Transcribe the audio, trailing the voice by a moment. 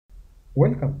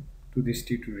Welcome to this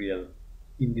tutorial.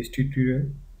 In this tutorial,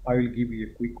 I will give you a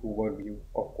quick overview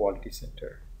of Quality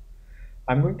Center.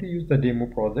 I'm going to use the demo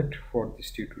project for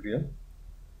this tutorial.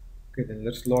 Okay, then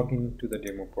let's log into the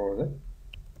demo project.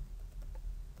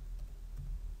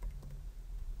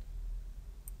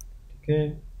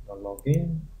 Okay, now log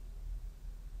in.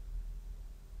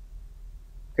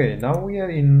 Okay, now we are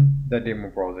in the demo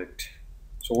project.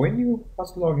 So when you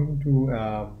first log into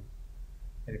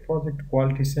a project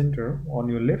Quality Center, on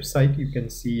your left side you can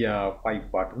see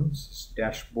 5 buttons: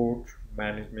 dashboard,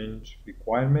 management,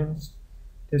 requirements,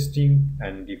 testing,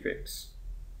 and defects.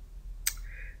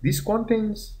 This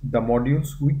contains the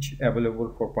modules which are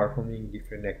available for performing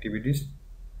different activities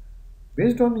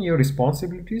based on your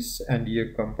responsibilities and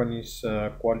your company's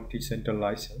quality center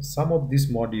license. Some of these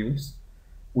modules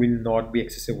will not be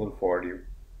accessible for you.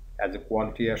 As a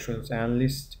quality assurance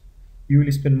analyst, you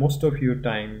will spend most of your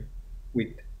time with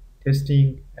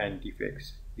testing and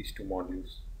defects, these two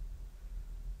modules.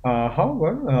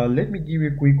 However, let me give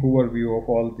you a quick overview of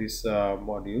all these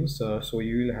modules so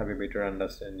you will have a better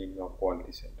understanding of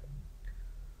quality center.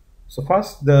 So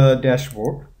first, the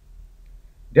dashboard.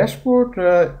 Dashboard,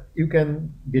 you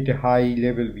can get a high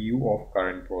level view of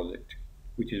current project,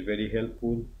 which is very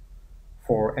helpful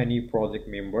for any project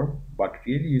member, but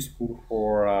really useful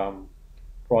for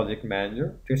project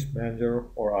manager, test manager,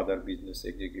 or other business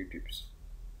executives.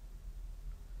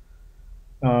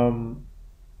 Um,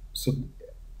 so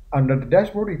under the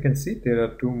dashboard, you can see there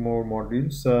are two more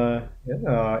modules,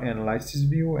 analysis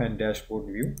view and dashboard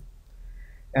view.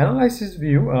 Analysis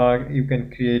view, you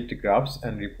can create graphs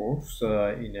and reports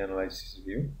in analysis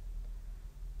view.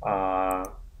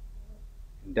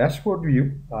 Dashboard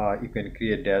view, you can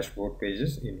create dashboard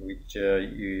pages in which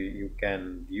you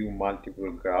can view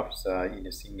multiple graphs in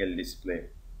a single display.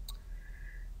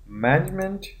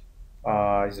 Management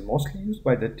is mostly used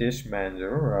by the test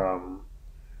manager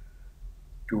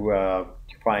to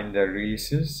define the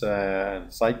releases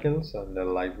and cycles and the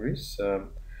libraries.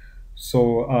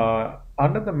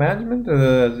 Under the management,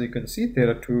 as you can see, there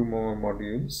are two more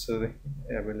modules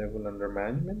available under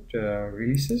management: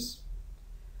 releases.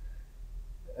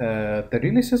 The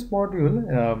releases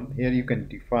module, here you can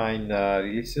define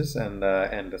releases and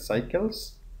the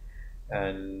cycles,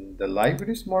 and the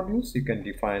libraries modules, you can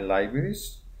define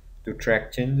libraries to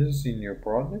track changes in your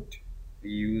project,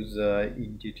 use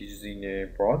entities in a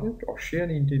project, or share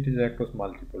entities across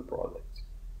multiple projects.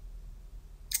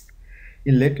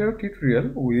 In later tutorial,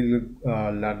 we will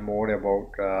learn more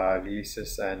about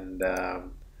releases and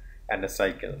the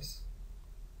cycles.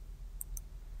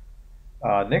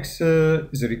 Next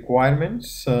is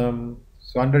requirements. So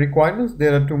under requirements,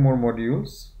 there are two more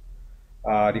modules: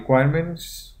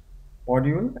 requirements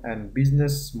module and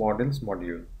business models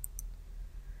module.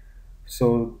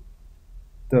 So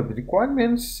the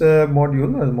requirements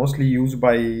module is mostly used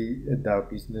by the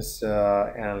business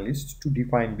analysts to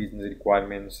define business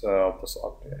requirements of the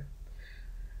software.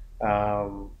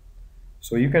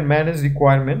 So you can manage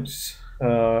requirements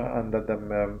under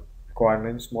the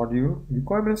requirements module.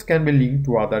 Requirements can be linked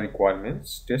to other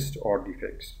requirements, tests, or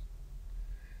defects.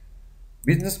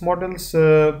 Business models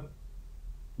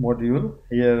module,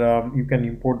 here you can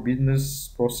import business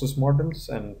process models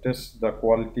and test the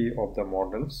quality of the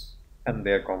models and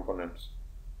their components.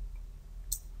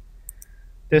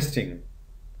 Testing.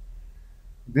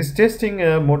 This testing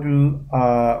module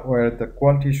where the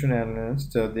quality assurance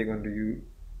analysts they're going to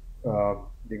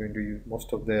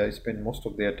use spend most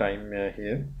of their time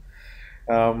here.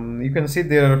 You can see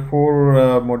there are four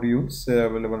modules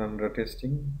available under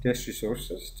testing: test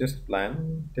resources, test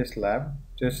plan, test lab,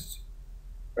 test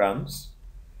runs.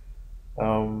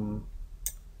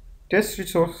 Test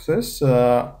resources,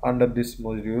 under this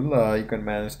module you can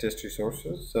manage test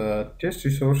resources. Test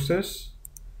resources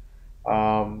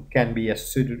can be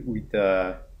associated with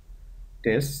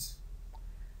tests.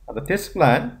 The test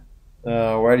plan,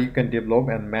 where you can develop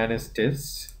and manage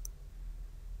tests,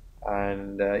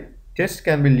 and tests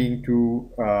can be linked to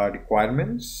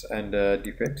requirements and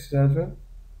defects as well.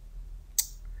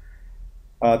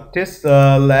 Test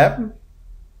lab,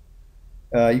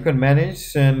 you can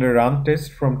manage and run tests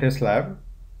from test lab.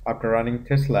 After running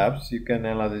test labs, you can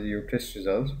analyze your test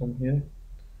results from here.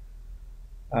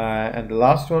 And the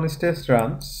last one is test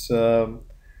runs.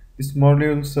 These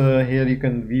modules, here you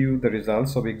can view the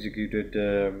results of executed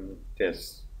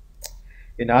tests.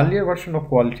 In earlier version of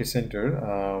Quality Center,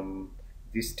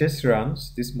 these test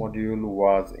runs, this module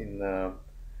was in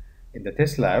the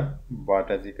test lab, but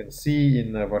as you can see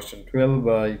in version 12,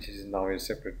 it is now a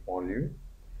separate module.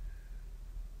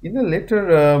 In the later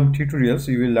tutorials,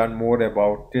 you will learn more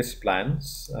about test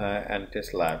plans and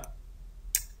test lab.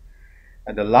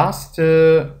 And the last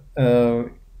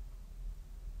module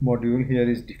here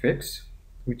is defects,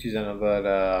 which is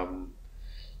another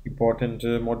important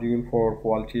module for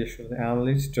quality assurance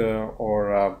analyst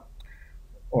or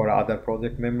other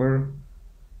project member.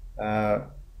 Uh,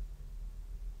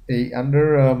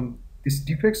 Under this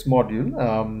defects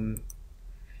module,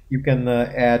 you can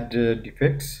add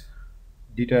defects,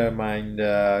 determine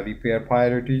repair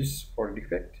priorities for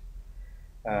defect,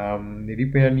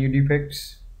 repair new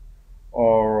defects,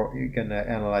 or you can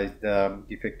analyze the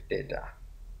defect data.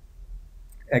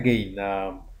 Again,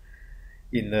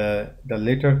 in the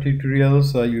later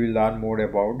tutorials, you will learn more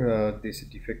about this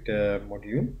defect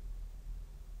module.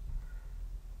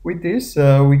 With this,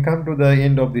 we come to the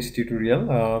end of this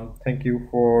tutorial. Thank you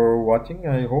for watching.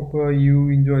 I hope you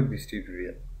enjoyed this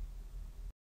tutorial.